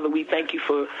 Father, we thank you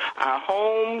for our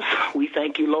homes. We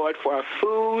thank you, Lord, for our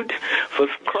food, for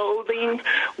clothing.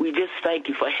 We just thank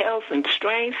you for health and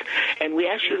strength, and we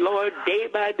ask you, Lord, day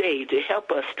by day to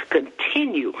help us to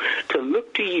continue to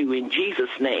look to you in Jesus'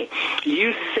 name.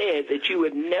 You said that you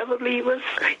would never leave us,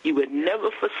 you would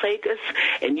never forsake us,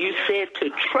 and you said to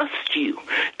trust you.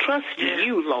 Trust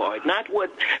you, Lord, not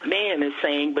what man is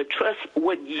saying, but trust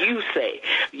what you say.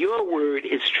 Your word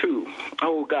is true,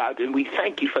 oh God, and we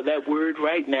thank you for that word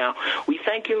right now. We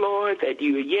thank you, Lord, that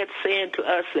you are yet saying to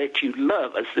us that you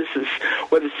love us. This is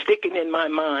what is sticking in my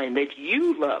mind, that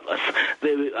you love us,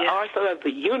 the author of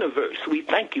the universe. We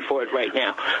thank you for it right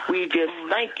now. We just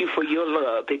thank you for your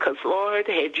love because, Lord,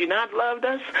 had you not loved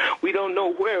us, we don't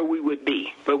know where we would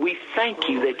be. But we thank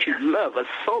you that you love us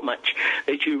so much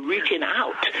that you're reaching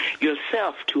out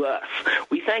yourself to us.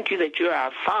 We thank you that you're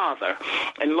our Father.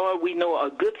 And, Lord, we know a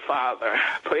good Father.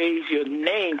 Praise your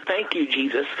name. Thank you,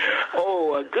 Jesus.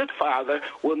 Oh, a good Father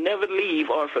will never leave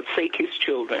or forsake his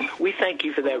children. We thank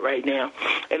you for that right now.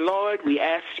 And, Lord, we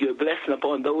ask your blessing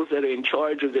upon those that are in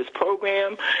charge of this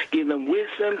program. Give them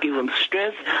wisdom, give them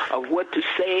strength of what to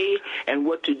say and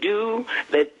what to do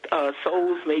that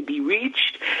souls may be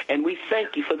reached. And we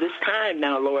thank you for this time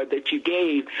now, Lord, that you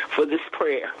gave for this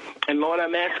prayer. And, Lord,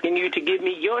 I'm asking you to give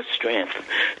me your strength.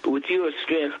 With your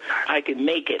strength, I can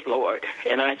make it, Lord.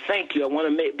 And I thank you. I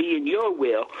want to be in your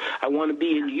will. I want to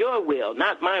be in your will,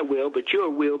 not my will, but your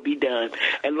will be done.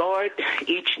 And, Lord,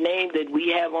 each name that we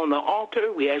have on the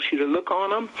altar, we ask you to look on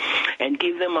them and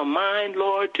give them a mind,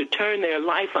 Lord, to turn their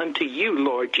life unto you,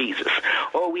 Lord Jesus.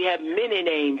 Oh, we have many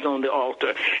names on the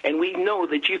altar, and we know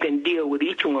that you can deal with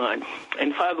each one.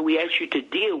 And, Father, we ask you to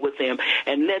deal with them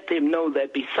and let them know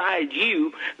that besides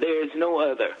you, there is no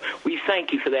other. We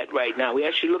thank you for that right now. We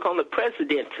ask you to look on the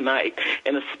president tonight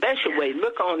in a special way.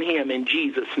 Look on him in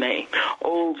Jesus' name.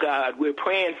 Oh, God, we're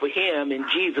praying for him in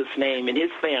Jesus' name and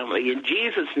his family. In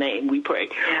Jesus' name we pray.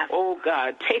 Oh,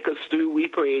 God, take us through, we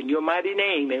pray, in your mighty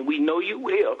name, and we know you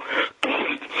will.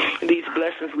 These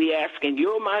blessings we ask in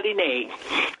your mighty name.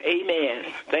 Amen.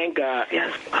 Thank God.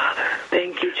 Yes, Father.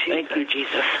 Thank you, Jesus. Thank you,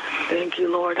 Jesus. Thank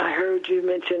you, Lord. I heard you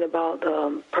mention about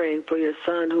praying for your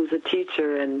son who's a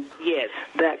teacher, and yes,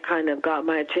 that kind of got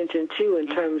my attention, too, in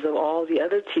terms of all the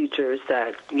other teachers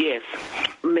that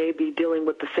may be dealing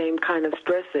with the same kind of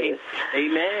stresses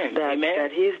that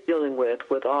he's dealing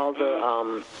with all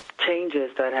the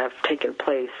changes that have taken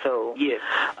place. So,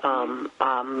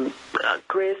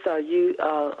 Chris, are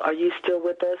you still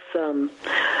with us?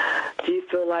 Do you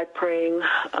feel like praying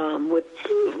with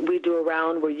we do a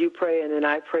round where you pray and then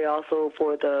I pray also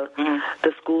for the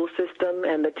school system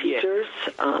and the teachers?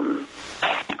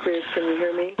 Chris, can you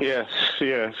hear me? Yes.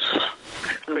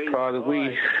 Father,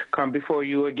 we come before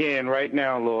you again right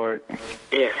now, Lord.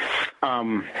 Yes.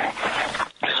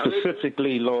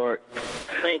 Specifically, Lord,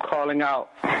 calling out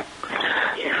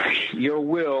your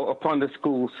will upon the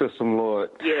school system, Lord.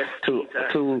 Yes.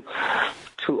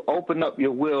 To open up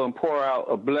your will and pour out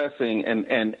a blessing and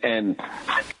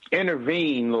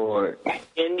intervene, Lord.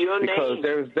 In your name.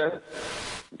 Because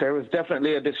there is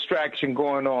definitely a distraction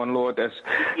going on, Lord, that's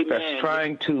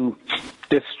trying to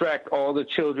distract all the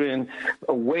children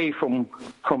away from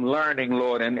learning,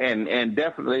 Lord, and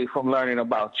definitely from learning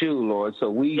about you, Lord.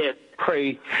 So we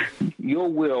pray your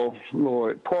will,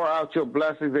 Lord. Pour out your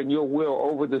blessings and your will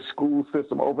over the school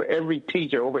system, over every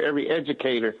teacher, over every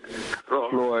educator,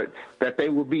 Lord, that they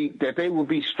will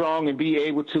be strong and be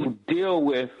able to deal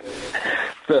with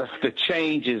the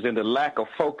changes and the lack of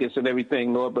focus and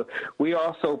everything, Lord. But we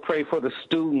also pray for the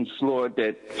students, Lord,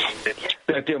 that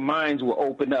their minds will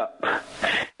open up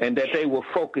and that they will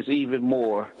focus even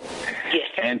more,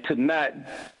 and to not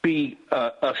be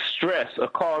a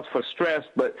cause for stress,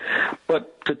 but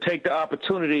to take the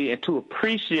opportunity and to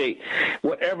appreciate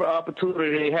whatever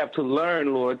opportunity they have to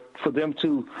learn, Lord, for them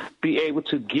to be able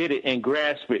to get it and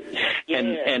grasp it,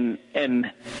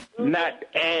 and not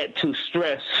add to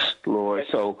stress, Lord.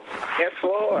 So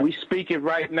we speak it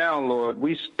right now, Lord.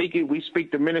 We speak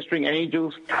the ministering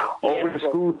angels over the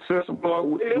school system,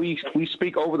 Lord. We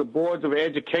speak over the boards of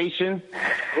education,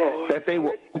 that they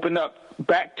will open up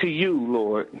back to you,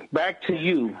 Lord, back to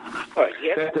you,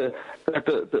 that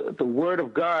the word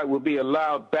of God will be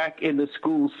allowed back in the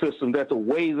school system, that the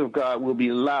ways of God will be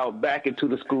allowed back into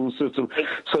the school system,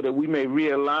 so that we may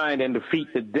realign and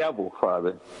defeat the devil,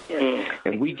 Father.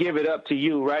 And we give it up to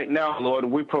you right now, Lord,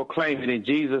 and we proclaim it in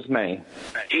Jesus' name.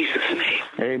 Jesus' name.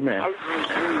 Amen.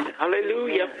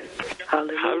 Hallelujah.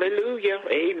 Hallelujah.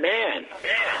 Amen.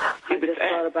 I just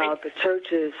thought about the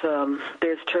churches.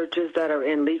 There's churches that are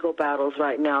in legal battles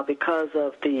right now because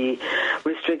of the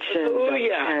restrictions of the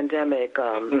pandemic,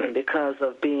 and because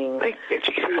of being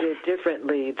treated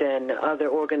differently than other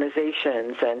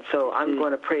organizations. And so I'm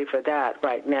going to pray for that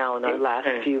right now in our last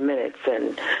few minutes.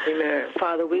 And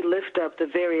Father, we lift up the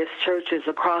very various churches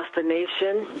across the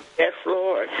nation. Yes,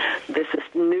 Lord. This is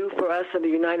new for us in the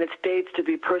United States to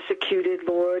be persecuted,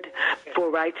 Lord, for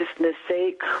righteousness'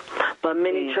 sake. But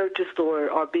many churches, Lord,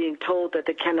 are being told that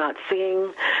they cannot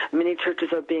sing. Many churches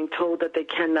are being told that they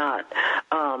cannot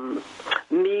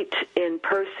meet in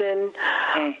person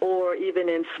or even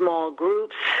in small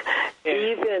groups.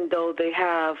 Even though they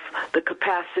have the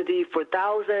capacity for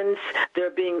thousands,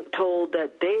 they're being told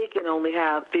that they can only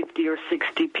have 50 or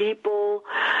 60 people.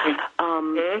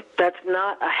 That's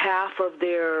not a half of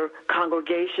their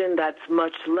congregation. That's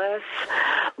much less.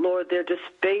 Lord, they're just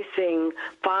facing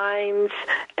fines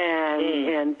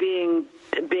and being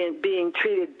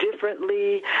treated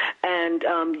differently. And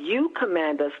you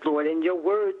command us, Lord, in your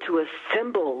word to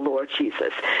assemble, Lord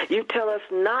Jesus. You tell us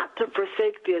not to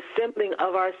forsake the assembling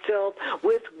of ourselves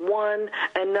with one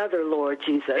another, Lord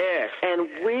Jesus. Yes. And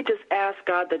we just ask,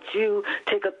 God, that you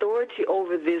take authority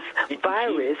over this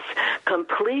virus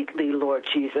completely, Lord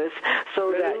Jesus,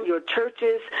 so that your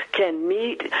churches can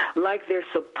meet like they're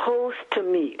supposed to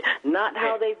meet. Not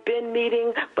how they've been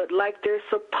meeting, but like they're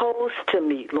supposed to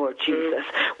meet, Lord Jesus.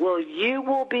 Well, you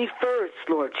will be first,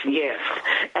 Lord Jesus. Yes.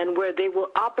 And where they will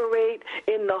operate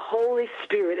in the Holy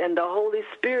Spirit, and the Holy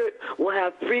Spirit will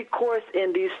have free course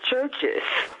in these churches.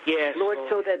 Yes, Lord,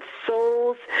 so that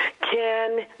souls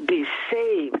can be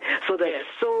saved, so that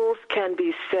souls can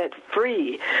be set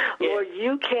free. Lord,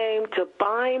 you came to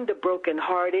bind the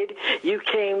brokenhearted. You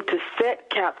came to set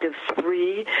captives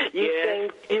free.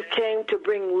 You came to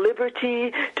bring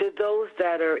liberty to those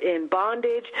that are in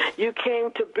bondage. You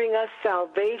came to bring us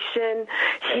salvation,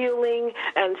 healing,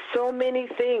 and so many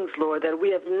things, Lord, that we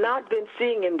have not been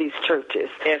seeing in these churches.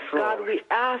 Yes, Lord. God, we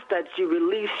ask that you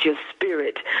release your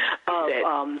spirit of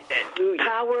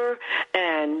power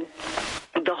and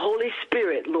the Holy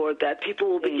Spirit, Lord, that people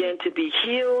will begin to be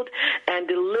healed and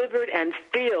delivered and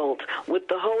filled with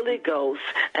the Holy Ghost,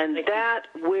 and that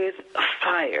with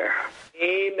fire.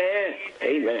 Amen.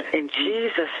 Amen. In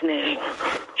Jesus' name.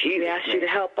 We ask you to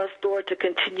help us, Lord, to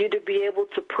continue to be able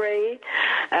to pray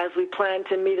as we plan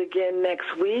to meet again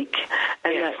next week,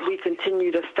 and that we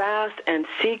continue to fast and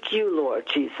seek you, Lord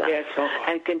Jesus,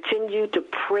 and continue to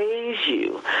praise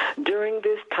you during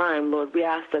this time, Lord. We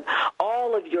ask that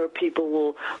all of your people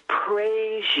will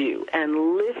praise you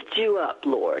and lift you up,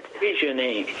 Lord. Praise your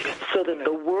name. So that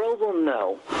the world will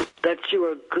know that you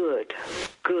are good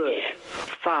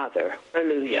Father.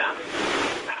 Hallelujah.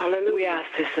 Hallelujah. We ask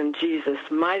this in Jesus'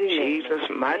 mighty name. Jesus'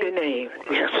 mighty name.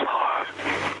 Yes, Lord.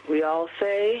 We all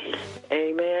say,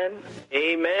 amen.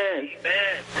 Amen.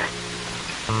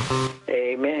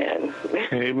 Amen.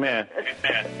 Amen.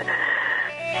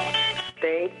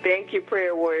 Thank you,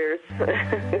 prayer warriors.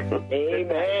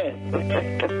 Amen.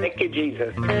 Thank you,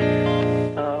 Jesus.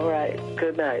 All right.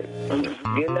 Good night.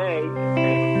 Good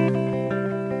night.